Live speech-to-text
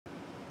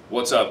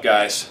What's up,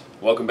 guys?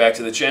 Welcome back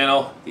to the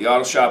channel, The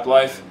Auto Shop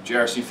Life,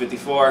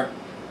 JRC54.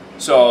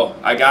 So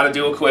I gotta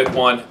do a quick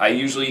one. I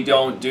usually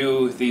don't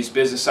do these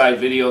business side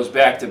videos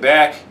back to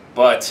back,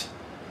 but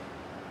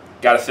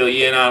gotta fill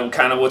you in on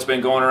kind of what's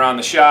been going around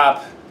the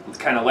shop,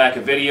 kind of lack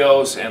of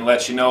videos, and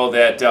let you know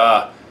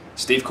that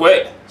Steve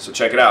quit. So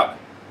check it out.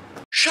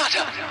 Shut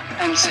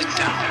up and sit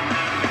down.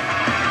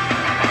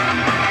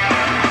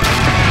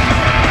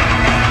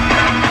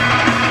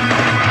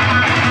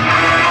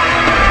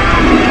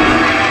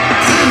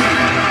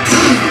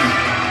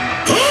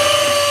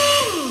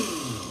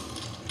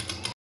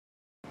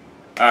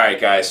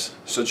 Alright guys,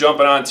 so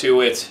jumping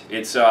onto it,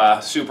 it's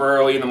super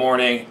early in the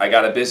morning. I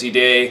got a busy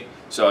day,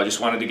 so I just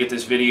wanted to get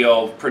this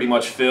video pretty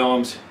much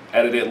filmed,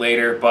 edit it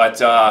later, but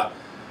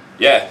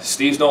yeah,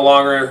 Steve's no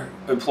longer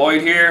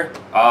employed here.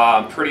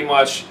 Pretty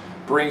much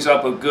brings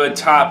up a good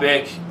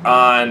topic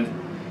on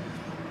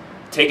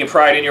taking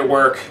pride in your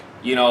work,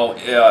 you know,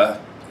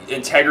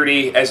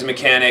 integrity as a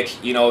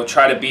mechanic, you know,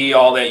 try to be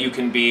all that you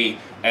can be,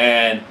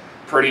 and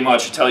pretty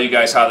much tell you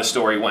guys how the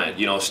story went.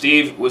 You know,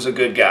 Steve was a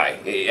good guy.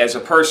 As a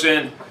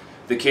person,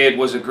 the kid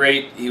was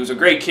he was a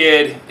great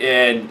kid,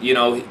 and, you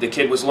know, the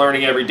kid was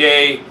learning every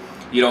day.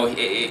 You know,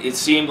 it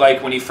seemed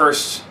like when he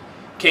first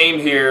came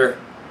here,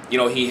 you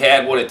know, he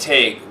had what it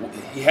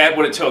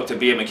took to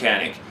be a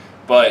mechanic.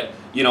 But,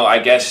 you know, I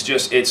guess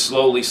just it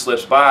slowly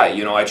slips by.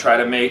 You know, I try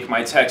to make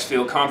my techs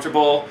feel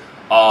comfortable.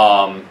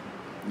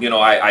 You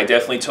know, I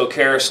definitely took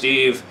care of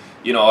Steve.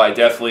 You know, I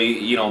definitely,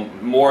 you know,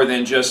 more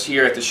than just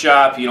here at the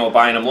shop, you know,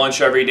 buying him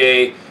lunch every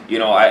day. You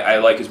know, I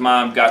like his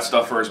mom, got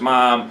stuff for his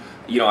mom.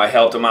 You know, I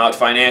helped him out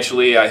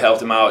financially. I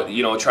helped him out,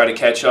 you know, try to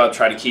catch up,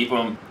 try to keep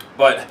him.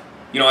 But,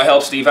 you know, I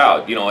helped Steve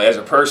out, you know, as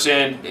a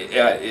person,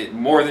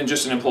 more than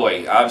just an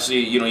employee. Obviously,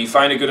 you know, you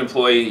find a good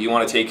employee, you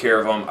want to take care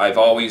of them. I've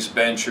always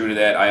been true to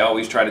that. I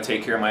always try to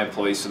take care of my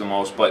employees to the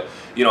most. But,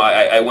 you know,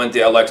 I went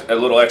a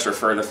little extra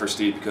further for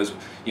Steve because,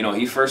 you know,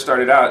 he first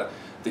started out,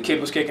 the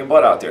kid was kicking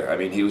butt out there. I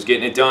mean, he was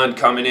getting it done,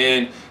 coming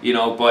in, you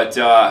know, but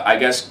I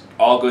guess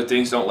all good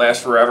things don't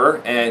last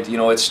forever, and, you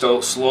know, it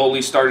still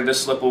slowly started to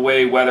slip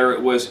away, whether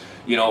it was,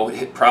 you know,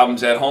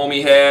 problems at home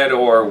he had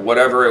or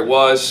whatever it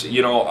was,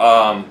 you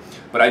know,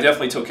 but I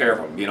definitely took care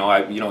of him. You know,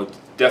 I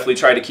definitely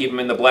tried to keep him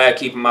in the black,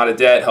 keep him out of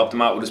debt, helped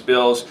him out with his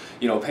bills,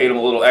 you know, paid him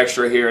a little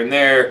extra here and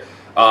there,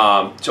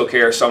 took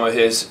care of some of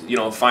his, you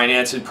know,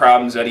 financing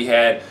problems that he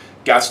had.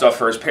 Got stuff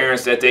for his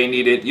parents that they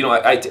needed. You know,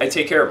 I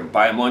take care of him,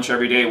 buy him lunch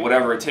every day,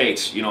 whatever it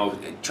takes. You know,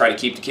 try to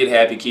keep the kid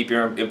happy, keep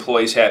your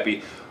employees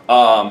happy.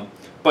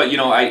 But, you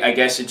know, I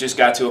guess it just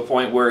got to a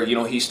point where, you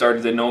know, he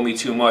started to know me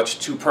too much,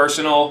 too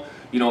personal.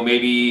 You know,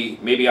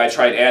 maybe I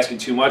tried asking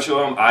too much of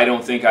him. I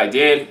don't think I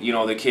did. You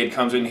know, the kid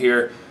comes in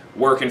here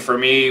working for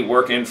me,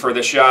 working for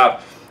the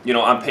shop. You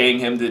know, I'm paying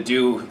him to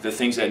do the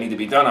things that need to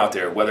be done out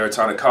there, whether it's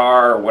on a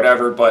car or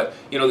whatever. But,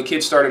 you know, the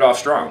kid started off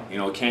strong. You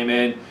know, came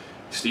in.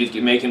 Steve's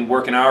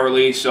working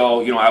hourly,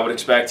 so, you know, I would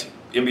expect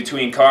in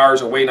between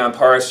cars or waiting on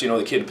parts, you know,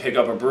 the kid to pick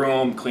up a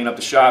broom, clean up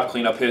the shop,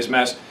 clean up his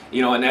mess,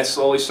 you know, and that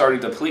slowly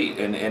started to deplete,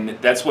 and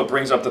that's what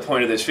brings up the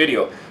point of this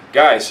video.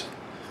 Guys,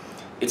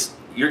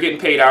 you're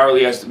getting paid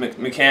hourly as a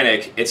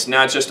mechanic. It's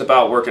not just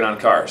about working on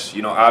cars.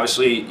 You know,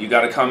 obviously, you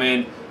got to come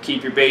in,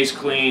 keep your base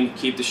clean,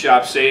 keep the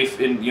shop safe,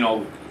 and, you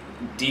know,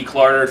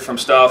 decluttered from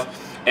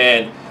stuff,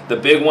 and the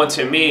big one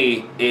to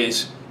me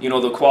is, you know,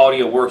 the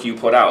quality of work you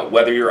put out,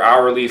 whether you're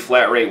hourly,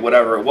 flat rate,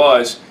 whatever it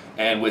was.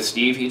 And with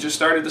Steve, he just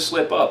started to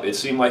slip up. It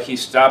seemed like he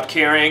stopped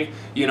caring.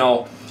 You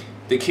know,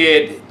 the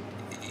kid,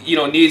 you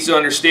know, needs to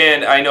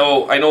understand. I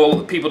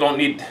know people don't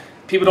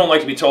like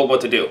to be told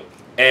what to do.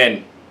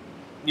 And,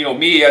 you know,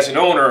 me as an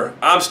owner,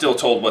 I'm still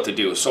told what to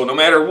do. So no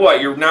matter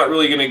what, you're not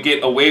really going to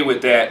get away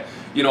with that,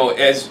 you know,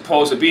 as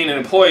opposed to being an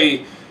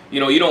employee. You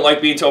know, you don't like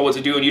being told what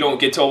to do, and you don't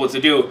get told what to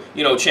do.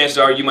 You know, chances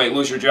are you might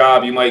lose your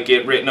job, you might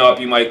get written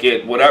up, you might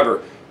get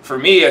whatever. For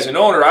me as an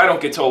owner, I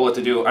don't get told what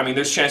to do. I mean,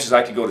 there's chances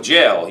I could go to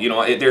jail. You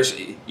know,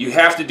 you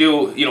have to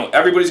do, you know,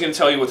 everybody's going to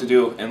tell you what to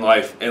do in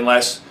life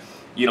unless,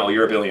 you know,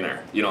 you're a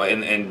billionaire, you know,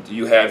 and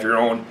you have your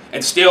own,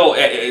 and still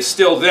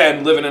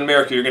then, living in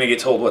America, you're going to get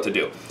told what to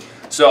do.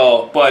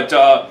 So, but,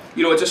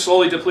 you know, it just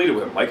slowly depleted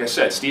with him. Like I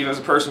said, Steve as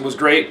a person was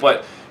great,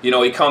 but, you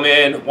know, he come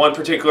in, one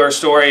particular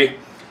story,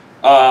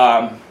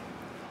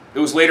 it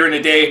was later in the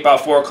day,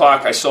 about 4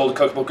 o'clock, I sold a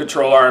couple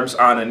control arms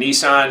on a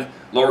Nissan,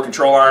 lower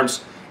control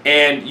arms.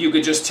 And you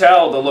could just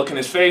tell the look in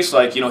his face,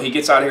 like, you know, he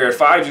gets out of here at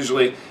 5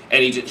 usually,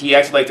 and he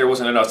acted like there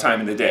wasn't enough time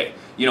in the day.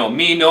 You know,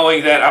 me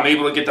knowing that I'm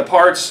able to get the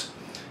parts,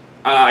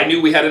 I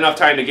knew we had enough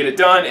time to get it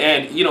done,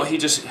 and, you know, he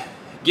just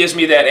gives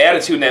me that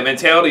attitude and that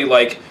mentality,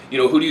 like, you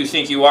know, who do you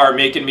think you are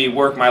making me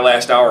work my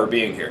last hour of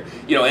being here?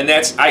 You know, and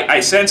that's,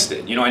 I sensed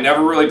it. You know, I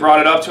never really brought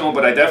it up to him,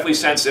 but I definitely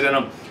sensed it in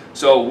him.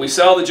 So we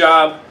sell the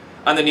job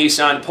on the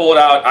Nissan, pull it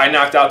out, I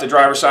knocked out the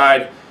driver's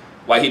side,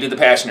 while he did the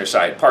passenger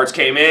side. Parts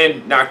came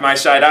in, knocked my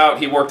side out.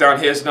 He worked on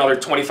his another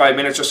 25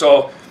 minutes or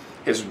so.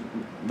 His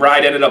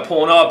ride ended up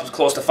pulling up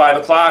close to 5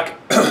 o'clock.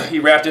 He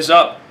wrapped his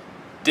up,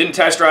 didn't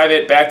test drive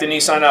it, backed the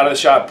Nissan out of the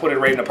shop, put it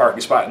right in the parking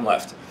spot and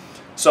left.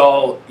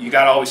 So you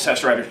got to always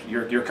test drive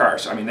your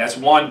cars. I mean, that's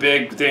one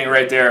big thing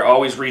right there.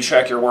 Always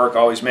recheck your work.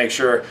 Always make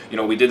sure, you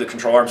know, we did the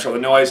control arms for the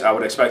noise. I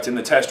would expect him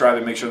to test drive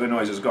and make sure the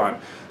noise is gone.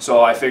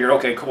 So I figured,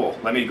 okay, cool.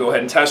 Let me go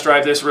ahead and test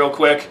drive this real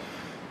quick.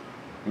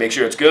 Make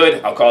sure it's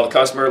good. I'll call the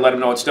customer, let him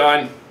know it's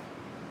done.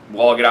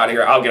 We'll all get out of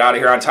here. I'll get out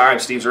of here on time.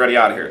 Steve's already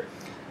out of here.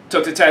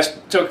 Took the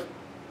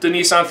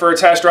Nissan for a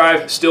test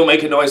drive, still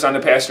making noise on the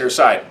passenger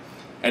side.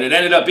 And it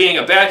ended up being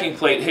a backing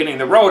plate hitting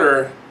the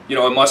rotor. You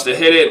know, it must have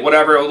hit it,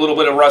 whatever, a little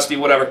bit of rusty,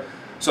 whatever.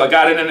 So I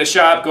got it in the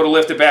shop, go to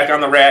lift it back on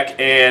the rack,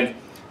 and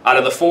out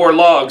of the 4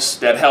 lugs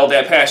that held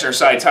that passenger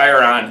side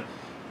tire on,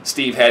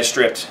 Steve had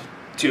stripped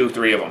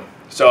 2-3 of them.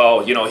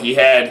 So, you know, he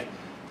had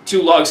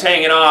 2 lugs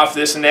hanging off,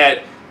 this and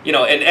that, you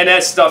know, and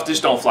that stuff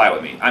just don't fly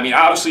with me. I mean,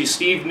 obviously,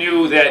 Steve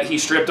knew that he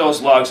stripped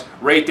those lugs.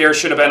 Right there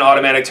should have been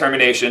automatic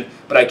termination,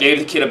 but I gave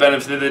the kid a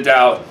benefit of the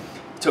doubt,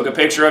 took a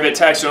picture of it,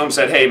 texted him,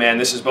 said, hey, man,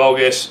 this is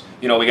bogus.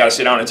 You know, we got to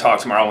sit down and talk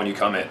tomorrow when you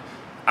come in.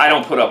 I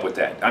don't put up with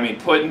that. I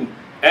mean,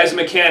 as a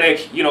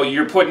mechanic, you know,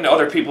 you're putting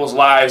other people's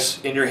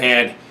lives in your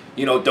hand.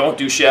 You know, don't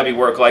do shabby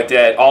work like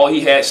that. All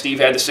Steve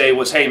had to say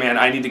was, hey man,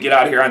 I need to get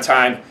out of here on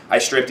time. I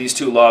stripped these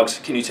 2 lugs.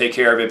 Can you take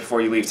care of it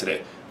before you leave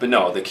today? But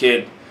no, the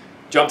kid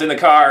jumped in the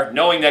car,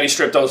 knowing that he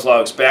stripped those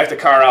lugs, backed the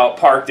car out,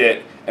 parked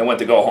it, and went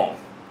to go home.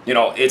 You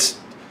know, it's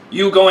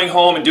you going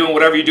home and doing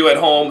whatever you do at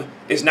home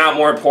is not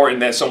more important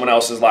than someone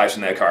else's lives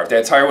in that car. If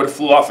that tire would have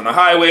flew off on the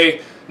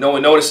highway, no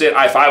one noticed it.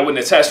 If I wouldn't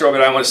have test drove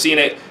it, I would have seen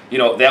it. You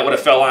know, that would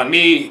have fell on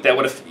me. That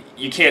would have.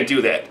 You can't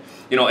do that.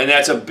 You know, and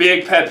that's a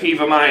big pet peeve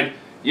of mine.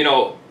 You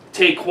know,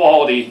 take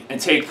quality and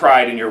take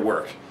pride in your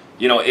work.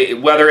 You know,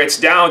 whether it's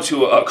down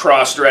to a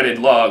cross-threaded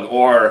lug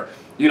or,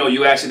 you know,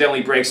 you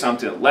accidentally break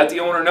something, let the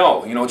owner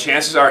know. You know,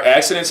 chances are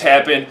accidents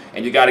happen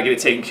and you got to get it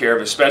taken care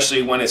of,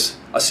 especially when it's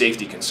a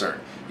safety concern.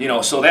 You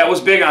know, so that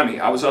was big on me.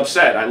 I was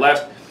upset. I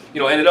left, you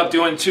know, ended up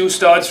doing 2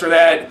 studs for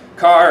that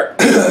car,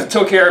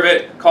 took care of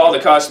it, called the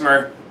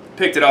customer,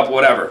 picked it up,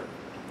 whatever.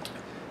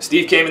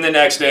 Steve came in the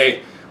next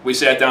day. We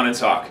sat down and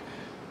talked.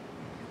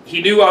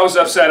 He knew I was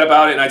upset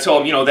about it, and I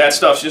told him, you know, that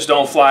stuff just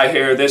don't fly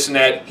here, this and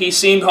that. He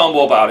seemed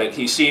humble about it.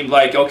 He seemed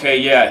like, okay,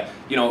 yeah,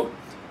 you know,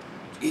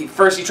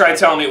 first he tried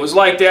telling me it was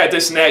like that,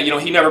 this and that. You know,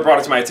 he never brought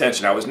it to my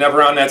attention. I was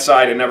never on that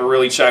side. I never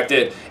really checked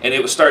it, and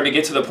it was starting to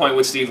get to the point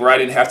with Steve where I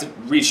didn't have to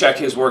recheck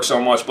his work so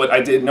much, but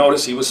I did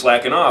notice he was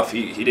slacking off.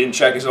 He didn't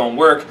check his own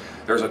work.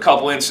 There was a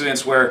couple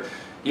incidents where,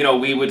 you know,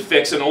 we would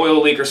fix an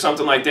oil leak or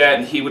something like that,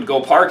 and he would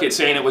go park it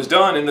saying it was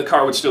done, and the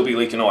car would still be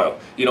leaking oil.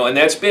 You know, and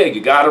that's big.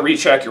 You got to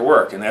recheck your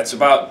work, and that's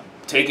about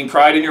taking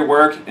pride in your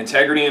work,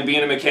 integrity, and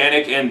being a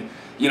mechanic, and,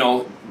 you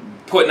know,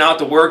 putting out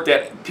the work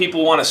that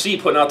people want to see,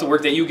 putting out the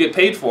work that you get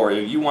paid for.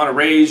 You want to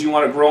raise, you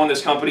want to grow in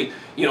this company.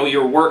 You know,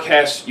 your work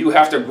you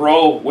have to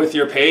grow with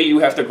your pay. You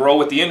have to grow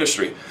with the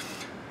industry.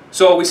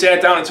 So we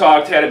sat down and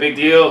talked, had a big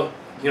deal.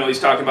 You know, he's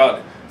talking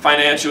about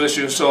financial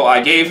issues, so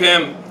I gave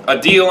him a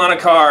deal on a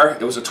car.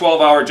 It was a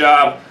 12-hour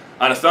job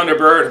on a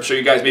Thunderbird. I'm sure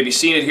you guys maybe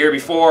seen it here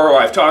before,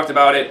 or I've talked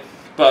about it,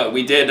 but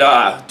we did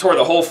tore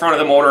the whole front of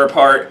the motor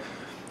apart.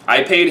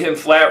 I paid him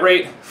flat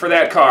rate for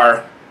that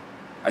car.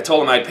 I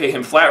told him I'd pay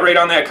him flat rate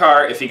on that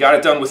car if he got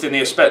it done within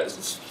the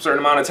certain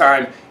amount of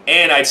time,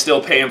 and I'd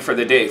still pay him for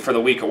the day, for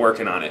the week of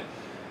working on it.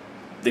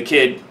 The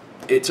kid,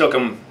 it took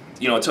him,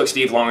 you know, it took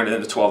Steve longer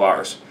than the 12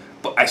 hours.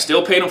 But I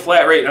still paid him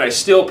flat rate, and I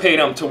still paid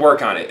him to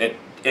work on it.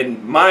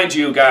 And mind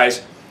you,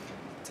 guys,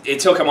 it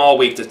took him all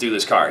week to do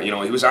this car. You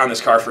know, he was on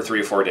this car for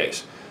 3 or 4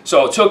 days.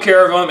 So took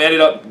care of him,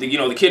 ended up, you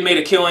know, the kid made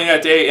a killing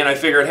that day, and I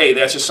figured, hey,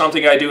 that's just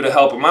something I do to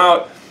help him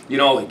out. You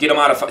know, get him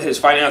out of his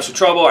financial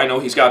trouble. I know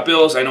he's got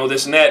bills. I know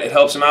this and that. It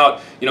helps him out.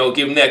 You know,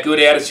 give him that good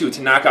attitude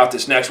to knock out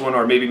this next one,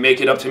 or maybe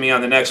make it up to me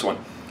on the next one.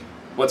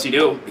 What's he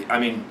do? I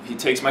mean, he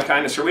takes my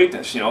kindness for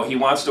weakness. You know, he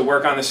wants to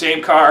work on the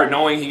same car,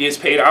 knowing he gets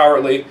paid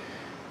hourly.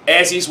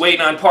 As he's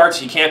waiting on parts,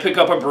 he can't pick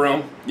up a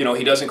broom. You know,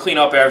 he doesn't clean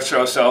up after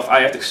himself.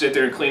 I have to sit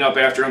there and clean up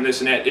after him, this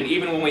and that. And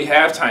even when we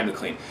have time to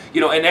clean, you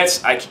know, and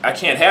that's, I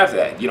can't have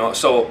that. You know,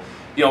 so,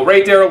 you know,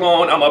 right there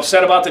alone, I'm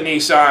upset about the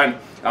Nissan.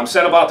 I'm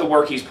upset about the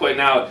work he's putting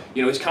out.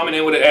 You know, he's coming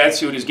in with an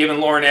attitude. He's giving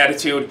Lauren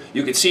attitude.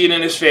 You could see it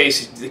in his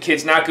face. The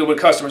kid's not good with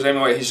customers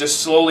anymore. He's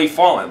just slowly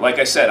falling. Like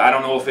I said, I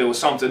don't know if it was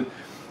something,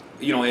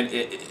 you know,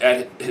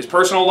 at his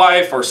personal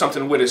life or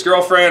something with his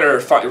girlfriend or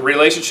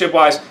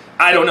relationship-wise.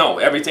 I don't know.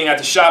 Everything at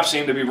the shop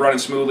seemed to be running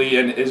smoothly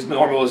and as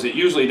normal as it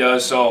usually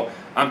does. So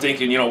I'm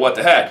thinking, you know, what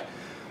the heck.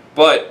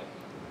 But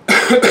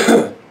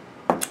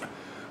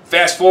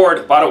fast forward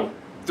about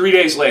 3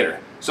 days later.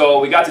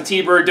 So we got the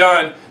T-Bird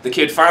done. The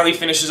kid finally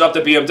finishes up the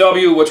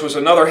BMW, which was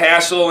another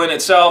hassle in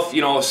itself. You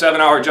know, a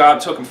 7-hour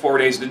job took him 4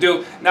 days to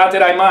do. Not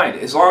that I mind,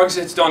 as long as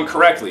it's done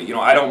correctly. You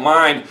know, I don't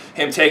mind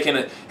him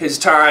taking his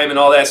time and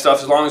all that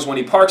stuff, as long as when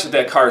he parks it,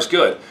 that car's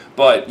good.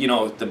 But, you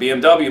know, the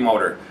BMW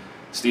motor,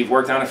 Steve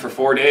worked on it for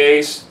 4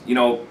 days, you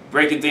know,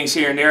 breaking things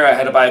here and there. I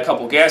had to buy a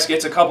couple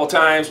gaskets a couple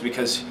times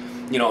because,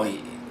 you know,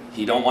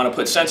 he don't want to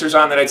put sensors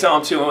on that I tell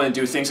him to and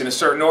do things in a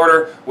certain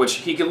order, which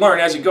he can learn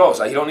as he goes.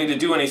 He don't need to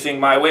do anything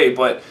my way,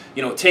 but,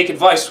 you know, take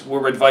advice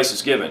where advice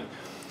is given.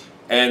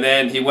 And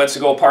then he went to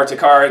go park the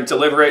car and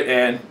deliver it,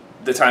 and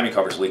the timing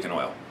cover's leaking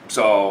oil.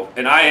 So,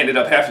 and I ended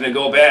up having to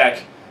go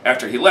back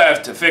after he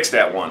left to fix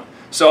that one.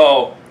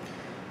 So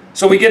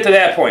we get to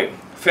that point.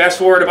 Fast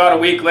forward about a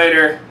week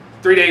later,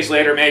 3 days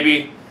later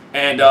maybe,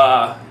 and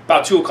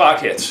about 2 o'clock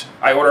hits.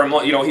 I order him,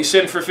 you know, he's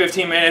sitting for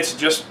 15 minutes,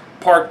 just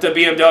parked the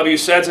BMW,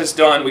 says it's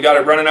done. We got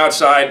it running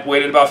outside,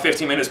 waited about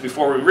 15 minutes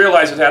before we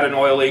realized it had an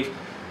oil leak.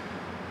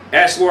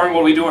 Asked Lauren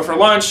what are we doing for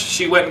lunch.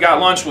 She went and got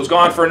lunch, was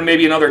gone for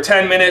maybe another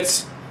 10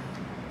 minutes,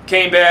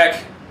 came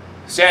back,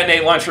 sat and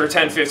ate lunch for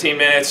 10-15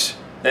 minutes.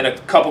 Then a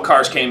couple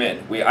cars came in.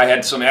 I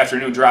had some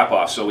afternoon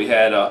drop-offs, so we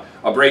had a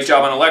brake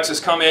job on a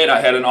Lexus come in. I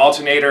had an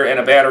alternator and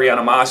a battery on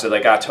a Mazda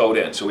that got towed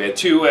in. So we had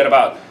 2 at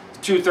about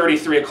 2:30,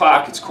 3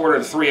 o'clock. It's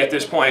 2:45 at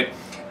this point,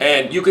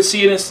 and you could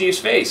see it in Steve's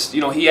face.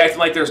 You know, he acted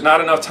like there's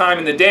not enough time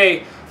in the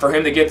day for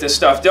him to get this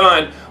stuff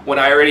done. When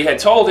I already had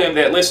told him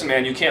that, listen,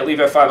 man, you can't leave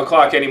at 5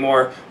 o'clock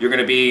anymore. You're going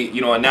to be, you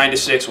know, a 9 to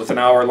 6 with an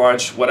hour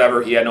lunch,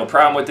 whatever. He had no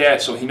problem with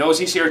that, so he knows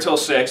he's here till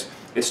 6.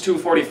 It's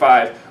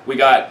 2:45. We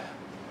got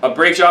a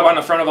brake job on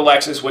the front of a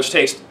Lexus, which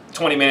takes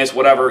 20 minutes,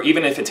 whatever.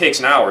 Even if it takes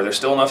an hour, there's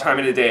still enough time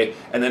in the day.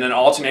 And then an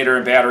alternator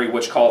and battery,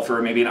 which called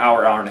for maybe an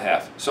hour, hour and a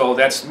half. So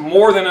that's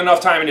more than enough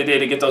time in the day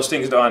to get those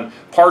things done.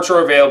 Parts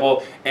are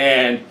available,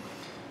 and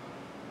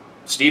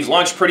Steve's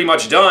lunch pretty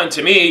much done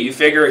to me. You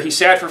figure he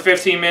sat for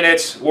 15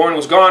 minutes. Lauren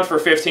was gone for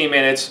 15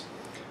 minutes.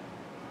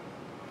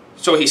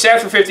 So he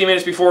sat for 15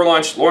 minutes before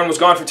lunch. Lauren was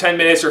gone for 10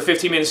 minutes or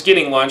 15 minutes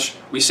getting lunch.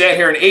 We sat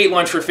here and ate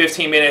lunch for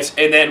 15 minutes,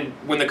 and then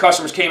when the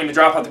customers came in to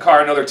drop out the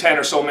car, another 10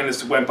 or so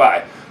minutes went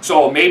by.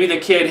 So maybe the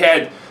kid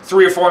had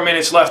 3 or 4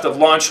 minutes left of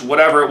lunch,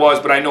 whatever it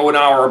was, but I know an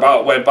hour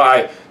about went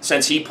by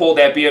since he pulled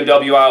that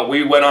BMW out.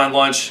 We went on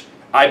lunch.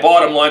 I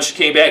bought him lunch,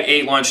 came back,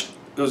 ate lunch.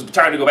 It was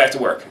time to go back to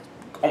work,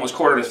 almost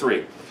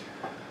 2:45.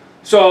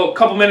 So a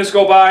couple minutes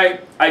go by,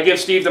 I give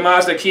Steve the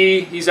Mazda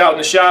key, he's out in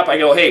the shop, I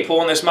go, hey,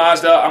 pull in this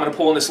Mazda, I'm going to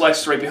pull in this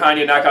Lexus right behind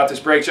you, knock out this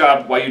brake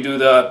job while you do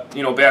the,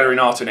 you know, battery and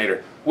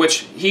alternator.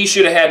 Which he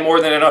should have had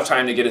more than enough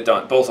time to get it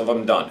done, both of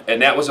them done. And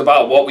that was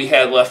about what we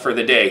had left for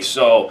the day.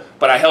 So,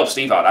 but I helped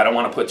Steve out. I don't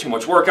want to put too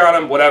much work on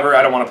him, whatever,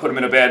 I don't want to put him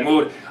in a bad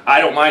mood.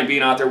 I don't mind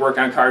being out there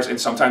working on cars, and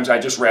sometimes I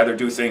just rather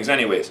do things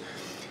anyways.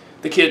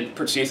 The kid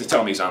proceeds to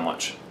tell me he's on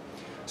lunch.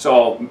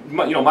 So,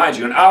 you know, mind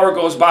you, an hour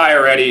goes by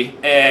already,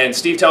 and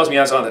Steve tells me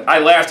that's on it. I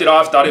laughed it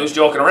off, thought he was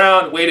joking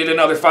around, waited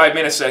another 5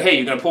 minutes, said, hey,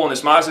 you going to pull in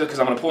this Mazda? Because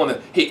I'm going to pull in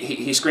the...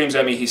 He screams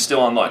at me, he's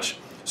still on lunch.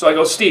 So I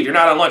go, Steve, you're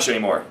not on lunch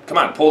anymore. Come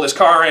on, pull this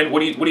car in.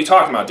 What are you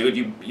talking about, dude?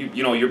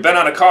 You know, you've been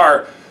on a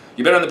car,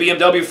 you've been on the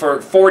BMW for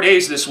 4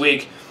 days this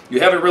week. You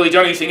haven't really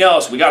done anything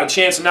else. We got a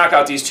chance to knock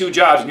out these 2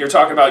 jobs, and you're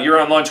talking about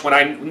you're on lunch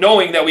when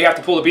knowing that we have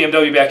to pull the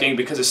BMW back in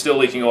because it's still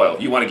leaking oil.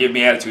 You want to give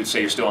me attitude, say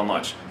you're still on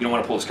lunch. You don't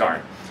want to pull this car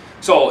in.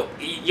 So,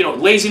 you know,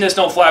 laziness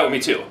don't fly with me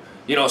too.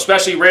 You know,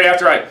 especially right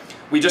after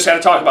we just had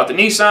to talk about the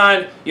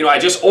Nissan. You know, I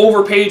just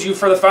overpaid you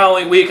for the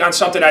following week on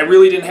something I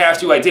really didn't have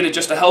to. I did it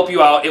just to help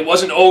you out. It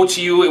wasn't owed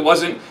to you. It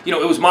wasn't, you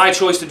know, it was my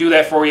choice to do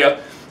that for you.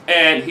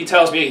 And he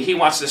tells me he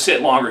wants to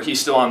sit longer.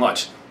 He's still on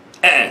lunch.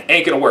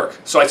 Ain't gonna work.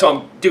 So I tell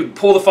him, dude,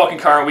 pull the fucking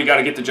car and we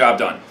gotta get the job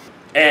done.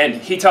 And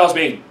he tells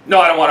me, no,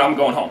 I don't want to, I'm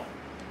going home.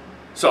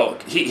 So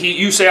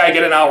you say I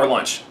get an hour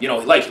lunch, you know,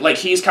 like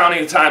he's counting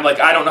the time,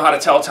 like I don't know how to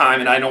tell time,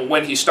 and I know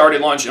when he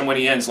started lunch and when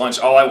he ends lunch.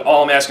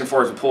 All I'm asking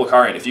for is to pull a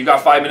car in. If you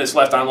got 5 minutes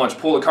left on lunch,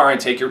 pull the car in,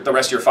 take the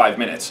rest of your 5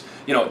 minutes.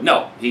 You know,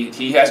 no,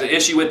 he has an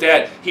issue with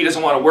that. He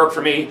doesn't want to work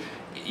for me.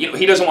 You know,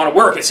 he doesn't want to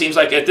work, it seems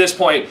like at this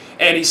point,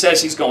 and he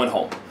says he's going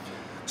home.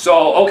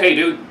 So, okay,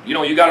 dude, you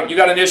know, you got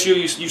an issue.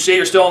 You say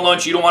you're still on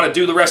lunch. You don't want to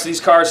do the rest of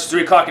these cars. It's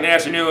 3 o'clock in the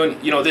afternoon.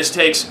 You know, this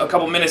takes a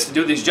couple minutes to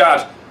do these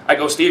jobs. I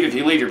go, Steve, if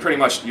you leave, you're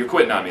quitting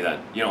on me then.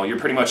 You know, you're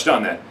pretty much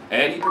done then.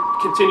 And he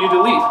continued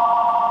to leave.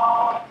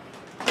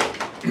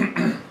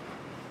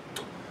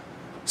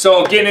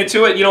 So getting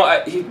into it, you know,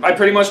 I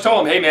pretty much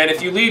told him, hey man,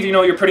 if you leave, you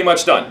know, you're pretty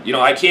much done. You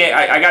know, I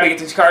got to get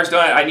these cars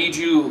done. I need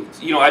you,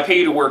 you know, I pay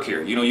you to work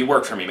here. You know, you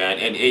work for me, man.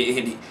 And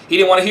he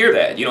didn't want to hear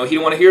that. You know, he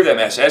didn't want to hear that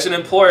mess. As an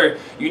employer,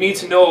 you need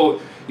to know,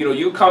 you know,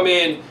 you come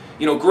in,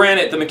 you know,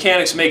 granted, the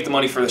mechanics make the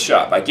money for the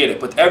shop. I get it.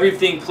 But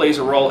everything plays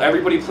a role.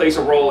 Everybody plays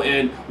a role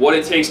in what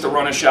it takes to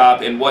run a shop,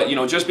 and what, you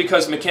know, just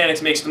because the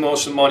mechanics makes the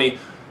most of the money,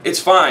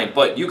 it's fine.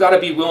 But you got to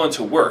be willing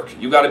to work.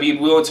 You got to be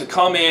willing to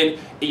come in.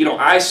 You know,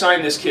 I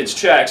signed this kid's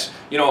checks.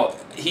 You know,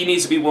 he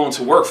needs to be willing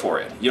to work for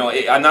it. You know,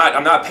 I'm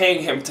not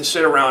paying him to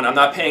sit around. I'm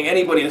not paying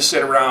anybody to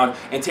sit around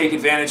and take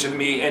advantage of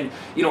me and,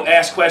 you know,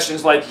 ask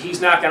questions like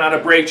he's knocking on a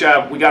brake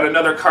job. We got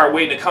another car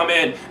waiting to come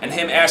in, and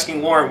him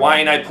asking Lauren, why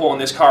ain't I pulling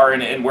this car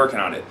in and working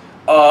on it?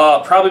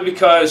 Probably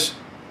because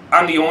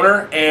I'm the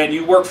owner and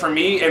you work for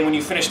me, and when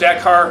you finish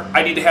that car,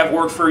 I need to have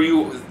work for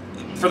you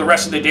for the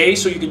rest of the day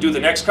so you can do the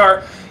next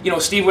car. You know,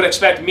 Steve would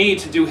expect me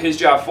to do his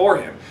job for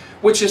him,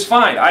 which is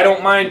fine. I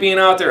don't mind being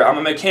out there. I'm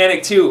a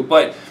mechanic too,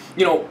 but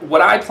you know,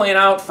 what I plan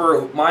out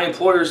for my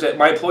employees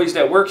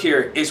that work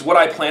here is what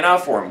I plan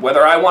out for them.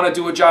 Whether I want to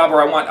do a job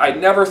or I've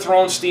never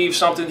thrown Steve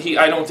something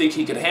I don't think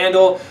he could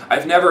handle.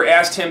 I've never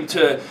asked him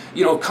to,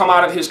 you know, come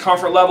out of his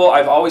comfort level.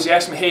 I've always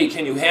asked him, hey,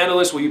 can you handle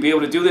this? Will you be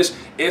able to do this?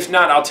 If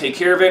not, I'll take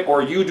care of it.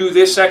 Or you do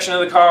this section of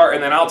the car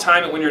and then I'll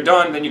time it when you're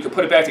done. Then you can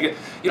put it back together.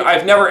 You know,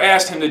 I've never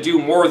asked him to do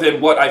more than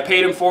what I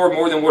paid him for,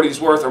 more than what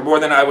he's worth, or more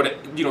than I would,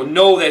 you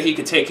know that he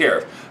could take care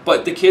of.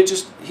 But the kid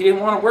he didn't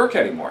want to work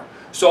anymore.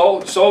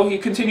 So he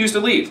continues to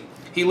leave.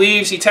 He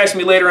leaves. He texts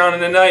me later on in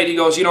the night. He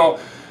goes, you know,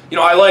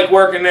 I like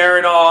working there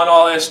and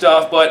all that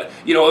stuff, but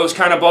you know, it was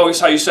kind of bogus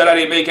how you said I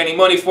didn't make any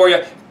money for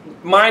you.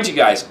 Mind you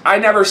guys, I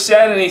never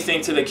said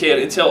anything to the kid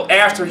until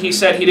after he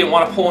said he didn't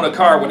want to pull in a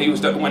car when he was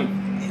done,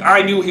 when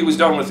I knew he was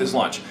done with his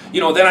lunch.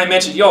 You know, then I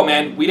mentioned, yo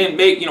man, we didn't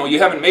make, you know, you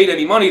haven't made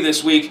any money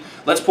this week.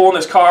 Let's pull in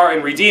this car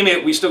and redeem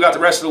it. We still got the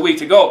rest of the week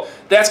to go.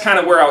 That's kind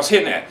of where I was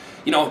hitting at.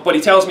 You know, but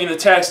he tells me in the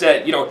text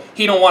that, you know,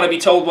 he don't want to be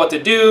told what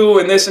to do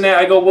and this and that.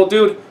 I go, well,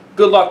 dude,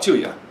 good luck to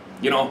you.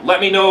 You know, let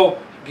me know.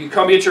 You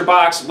come get your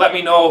box. Let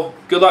me know.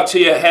 Good luck to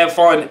you. Have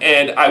fun,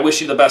 and I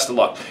wish you the best of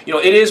luck. You know,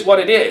 it is what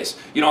it is.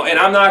 You know, and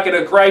I'm not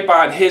going to gripe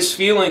on his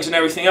feelings and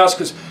everything else,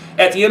 because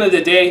at the end of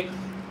the day,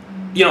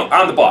 you know,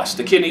 I'm the boss.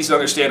 The kid needs to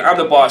understand I'm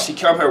the boss. He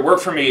come here, work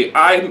for me.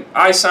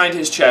 I signed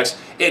his checks,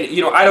 and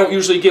you know, I don't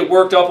usually get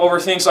worked up over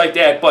things like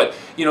that, but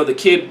you know, the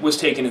kid was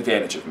taking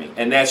advantage of me,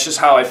 and that's just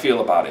how I feel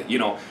about it. You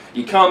know,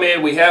 you come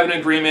in, we have an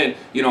agreement.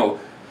 You know,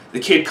 the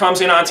kid comes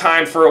in on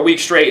time for a week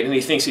straight, and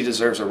he thinks he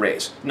deserves a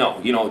raise. No,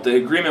 you know, the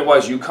agreement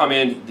was you come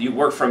in, you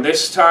work from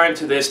this time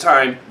to this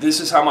time.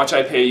 This is how much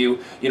I pay you.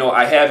 You know,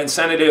 I have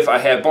incentive, I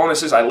have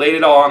bonuses. I laid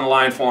it all on the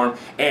line for him,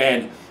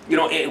 and you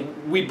know,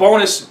 we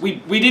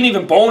didn't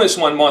even bonus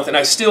 1 month, and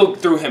I still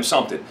threw him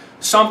something.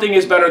 Something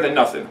is better than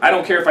nothing. I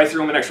don't care if I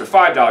threw him an extra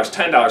 $5,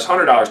 $10,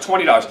 $100,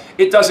 $20.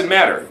 It doesn't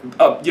matter.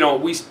 You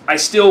know, I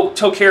still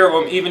took care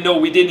of him even though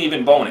we didn't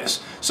even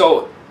bonus.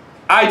 So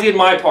I did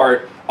my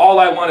part. All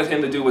I wanted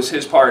him to do was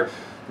his part,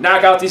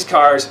 knock out these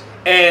cars.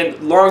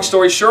 And long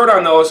story short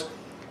on those,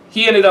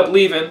 he ended up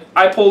leaving.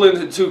 I pulled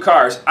into 2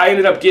 cars. I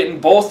ended up getting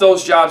both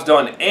those jobs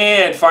done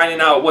and finding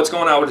out what's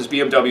going on with his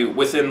BMW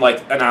within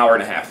like an hour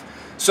and a half.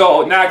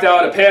 So knocked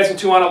out a pads and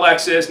 2 on a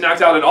Lexus,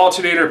 knocked out an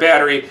alternator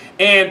battery,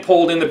 and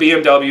pulled in the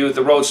BMW,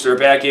 the Roadster,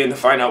 back in to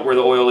find out where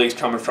the oil leak's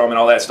coming from and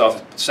all that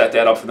stuff. Set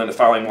that up for them the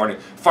following morning.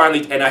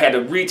 Finally, and I had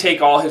to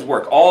retake all his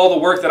work, all the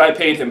work that I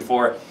paid him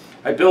for.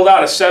 I billed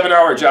out a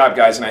 7-hour job,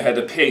 guys, and I had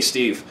to pay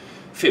Steve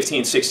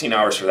 15, 16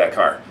 hours for that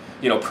car.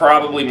 You know,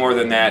 probably more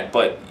than that,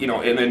 but you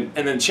know, and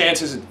then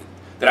chances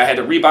that I had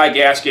to rebuy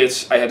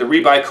gaskets, I had to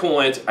rebuy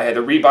coolant, I had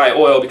to rebuy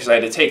oil because I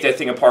had to take that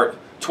thing apart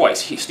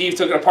twice. Steve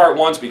took it apart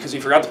once because he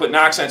forgot to put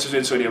knock sensors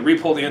in, so he had to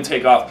re-pull the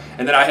intake off,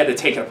 and then I had to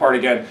take it apart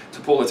again to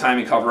pull the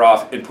timing cover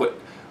off and put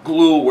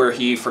glue where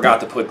he forgot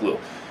to put glue.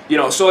 You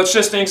know, so it's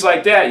just things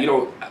like that. You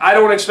know, I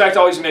don't expect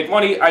always to make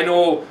money. I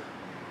know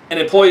an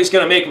employee's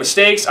going to make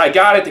mistakes. I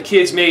got it. The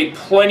kids made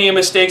plenty of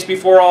mistakes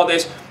before all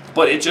this,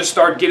 but it just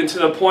started getting to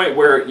the point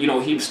where, you know,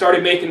 he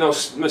started making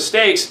those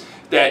mistakes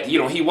that, you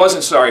know, he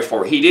wasn't sorry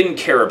for, he didn't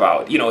care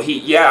about. You know,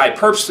 yeah, I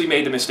purposely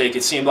made the mistake.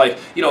 It seemed like,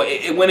 you know,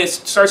 when it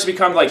starts to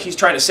become like he's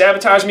trying to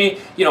sabotage me,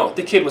 you know,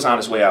 the kid was on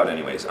his way out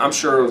anyways. I'm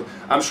sure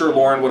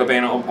Lauren would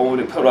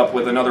have put up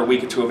with another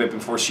week or 2 of it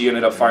before she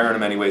ended up firing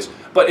him anyways.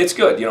 But it's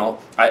good, you know.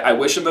 I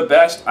wish him the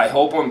best. I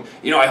hope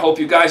I hope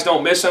you guys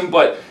don't miss him.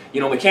 But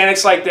you know,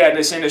 mechanics like that in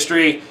this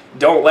industry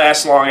don't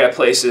last long at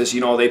places.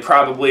 You know, they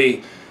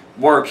probably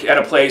work at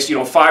a place, you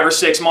know, 5 or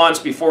 6 months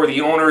before the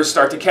owners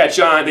start to catch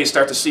on, they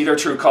start to see their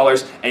true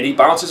colors, and he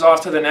bounces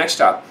off to the next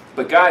job.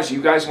 But guys,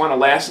 you guys want to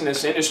last in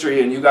this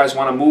industry, and you guys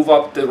want to move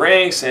up the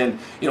ranks and,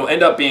 you know,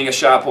 end up being a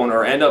shop owner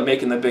or end up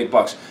making the big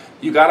bucks.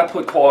 You got to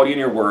put quality in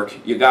your work.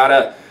 You got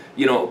to,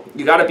 you know,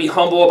 you got to be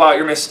humble about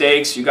your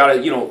mistakes. You got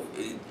to, you know,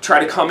 try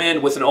to come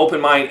in with an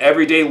open mind,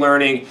 every day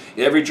learning,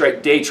 every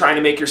day trying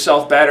to make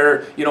yourself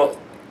better. You know,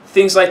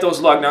 things like those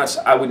lug nuts,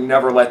 I would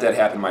never let that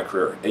happen in my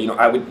career. You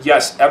know,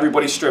 yes,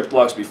 everybody stripped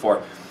lugs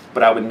before,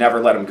 but I would never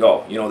let them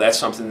go. You know, that's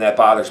something that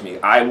bothers me.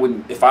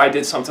 If I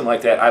did something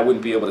like that, I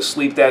wouldn't be able to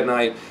sleep that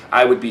night.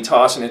 I would be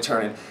tossing and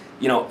turning.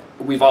 You know,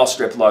 we've all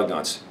stripped lug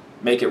nuts.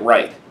 Make it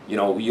right. You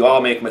know, you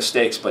all make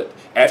mistakes, but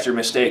after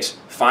mistakes,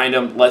 find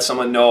them, let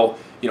someone know.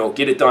 You know,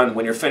 get it done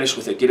when you're finished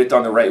with it. Get it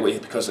done the right way,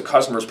 because the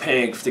customer's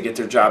paying to get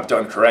their job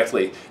done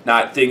correctly,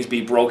 not things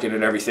be broken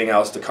and everything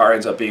else. The car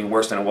ends up being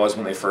worse than it was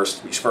when we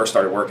first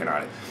started working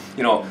on it.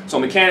 You know, so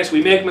mechanics,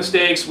 we make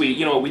mistakes. We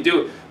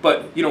do,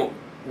 but you know,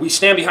 we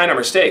stand behind our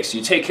mistakes.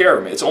 You take care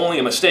of them. It's only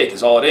a mistake,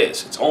 is all it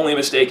is. It's only a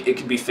mistake. It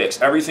can be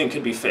fixed. Everything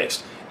can be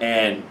fixed.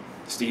 And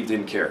Steve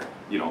didn't care.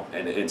 You know,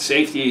 and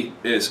safety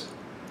is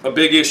a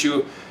big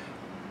issue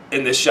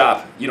in this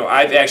shop. You know,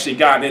 I've actually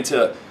gotten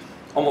into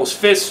almost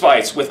fist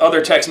fights with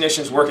other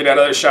technicians working at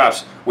other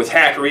shops with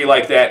hackery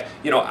like that.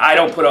 You know, I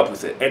don't put up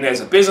with it. And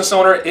as a business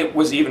owner, it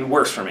was even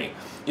worse for me.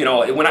 You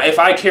know, if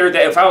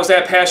I was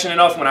that passionate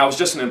enough when I was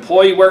just an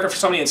employee working for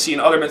somebody and seeing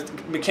other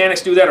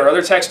mechanics do that or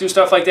other techs do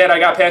stuff like that, I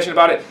got passionate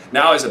about it.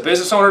 Now as a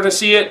business owner to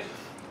see it,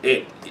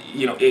 it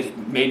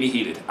made me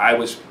heated. I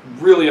was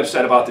really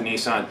upset about the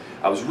Nissan.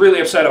 I was really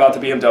upset about the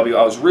BMW.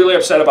 I was really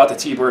upset about the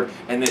T-Bird,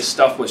 and this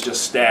stuff was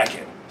just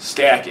stacking.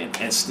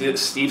 And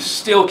Steve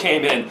still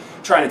came in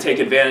trying to take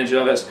advantage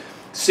of us,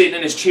 sitting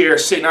in his chair,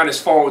 sitting on his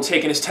phone,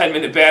 taking his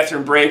 10-minute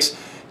bathroom breaks,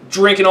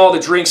 drinking all the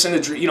drinks in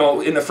the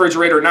in the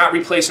refrigerator, not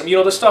replacing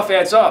them. The stuff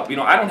adds up.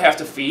 I don't have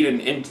to feed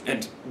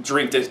and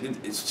drink this,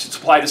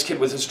 supply this kid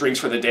with his drinks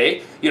for the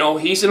day.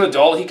 He's an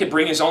adult. He could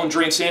bring his own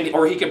drinks in,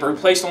 or he could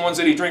replace the ones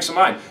that he drinks of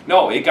mine.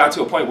 No, it got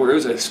to a point where it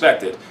was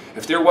expected.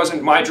 If there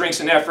wasn't my drinks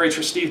in that fridge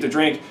for Steve to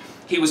drink,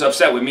 he was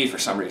upset with me for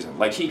some reason.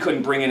 Like he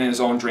couldn't bring in his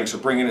own drinks or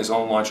bring in his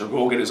own lunch or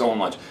go get his own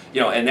lunch.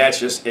 And that's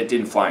just, it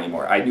didn't fly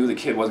anymore. I knew the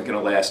kid wasn't going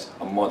to last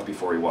a month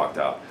before he walked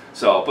out.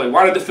 So, but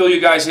wanted to fill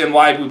you guys in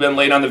why we've been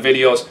late on the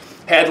videos.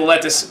 Had to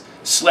let this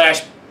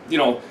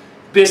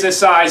business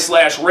side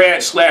 /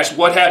 rant /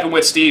 what happened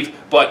with Steve.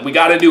 But we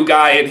got a new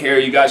guy in here.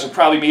 You guys will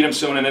probably meet him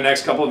soon in the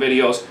next couple of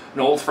videos.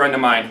 An old friend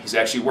of mine. He's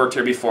actually worked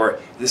here before.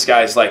 This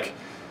guy's like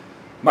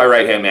my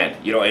right-hand man.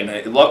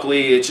 And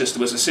luckily it just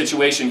was a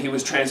situation. He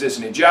was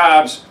transitioning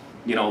jobs.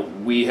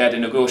 We had to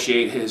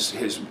negotiate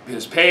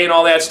his pay and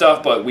all that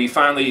stuff. But we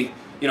finally,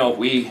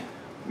 we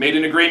made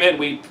an agreement.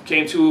 We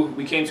came to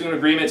an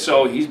agreement.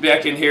 So he's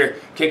back in here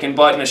kicking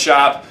butt in the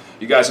shop.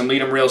 You guys will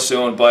meet him real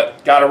soon,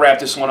 but got to wrap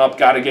this one up,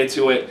 got to get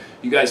to it.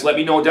 You guys let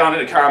me know down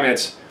in the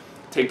comments.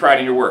 Take pride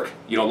in your work.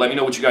 Let me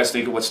know what you guys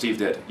think of what Steve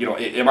did.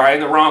 Am I in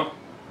the wrong?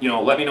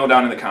 Let me know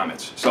down in the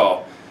comments.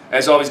 So,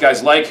 as always,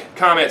 guys, like,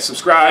 comment,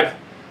 subscribe.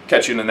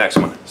 Catch you in the next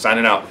one.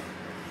 Signing out.